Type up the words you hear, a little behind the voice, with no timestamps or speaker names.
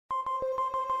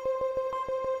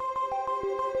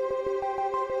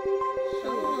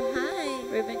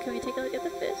Ruben, can we take a look at the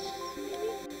fish?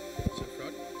 So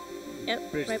frog?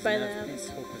 Yep, Bridge right by please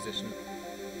hold position.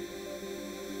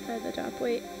 by the drop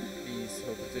weight. Please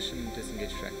hold position,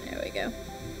 disengage track. There we go.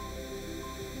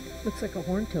 Looks like a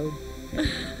horned toad.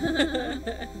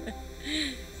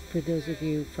 For those of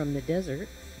you from the desert.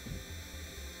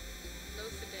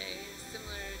 Lophidea,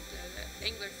 similar to the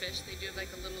anglerfish, they do have like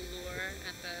a little lure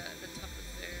at the top of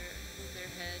their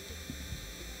head.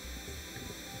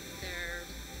 Their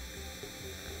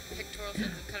pectoral fins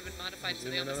have kind of been modified so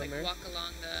they almost like walk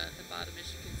along the bottom,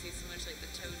 as you can see, similar to like the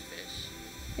toadfish.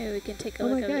 Here we can take a Oh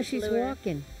look my at gosh, this she's lure.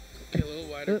 walking. Okay, a little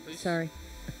wider, Oops, please. sorry.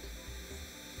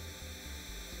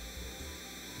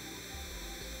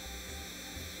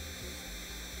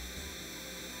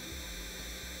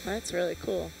 That's really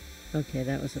cool. Okay,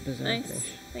 that was a bizarre Nice.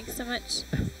 fish. Thanks so much.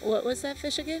 What was that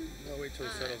fish again? No, wait till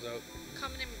it settles out.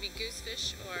 Common name would be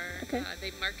goosefish, or Okay.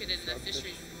 they market it in the Frogfish.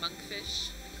 fisheries monkfish.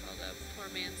 They call it a poor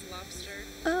man's lobster.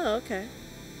 Oh, okay.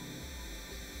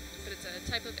 But it's a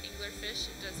type of anglerfish.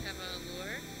 It does have a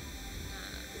lure.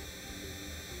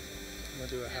 I'm gonna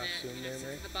do a half And it zoom there, sits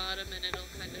Mary. at the bottom, and it'll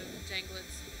kind of dangle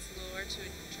its lure to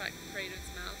attract prey to its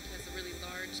mouth. It has a really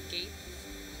large gape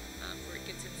where it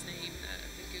gets its name,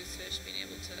 the goosefish, being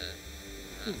able to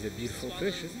He's a beautiful swallow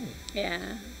fish, isn't he? Yeah.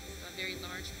 a very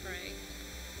large prey.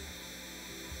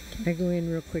 Can I go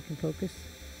in real quick and focus?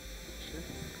 Sure.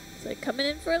 It's like coming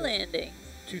in for a landing.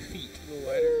 2 feet. A little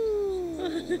wider. A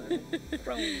little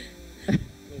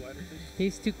wider, please.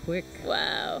 He's too quick.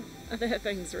 Wow. That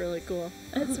thing's really cool.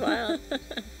 That's wild.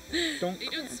 Don't. You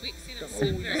don't see them Oh,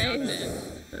 swim very nice.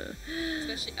 often,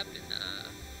 especially up in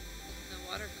the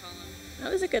water column.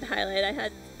 That was a good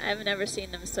highlight. I've never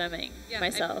seen them swimming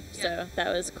myself, so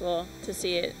that was cool to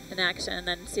see it in action and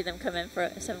then see them come in for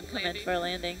a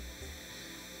landing.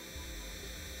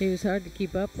 He was hard to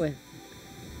keep up with.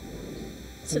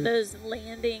 So those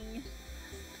landing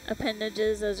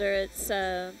appendages, those are its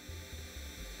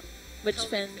which Pelvic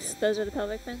fins? fin. Those are the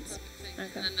pelvic fins. Pelvic thing.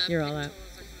 Okay. And then the You're all out.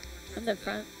 pectorals are kind of more On the towards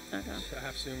front. Okay. So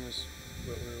half zoom was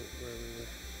where we were.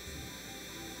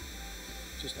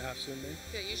 Just a half zoom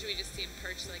there. Yeah, usually we just see them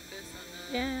perched like this on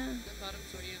the Yeah. bottom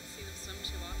floor. You don't see them swim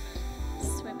too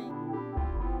often. Swimming.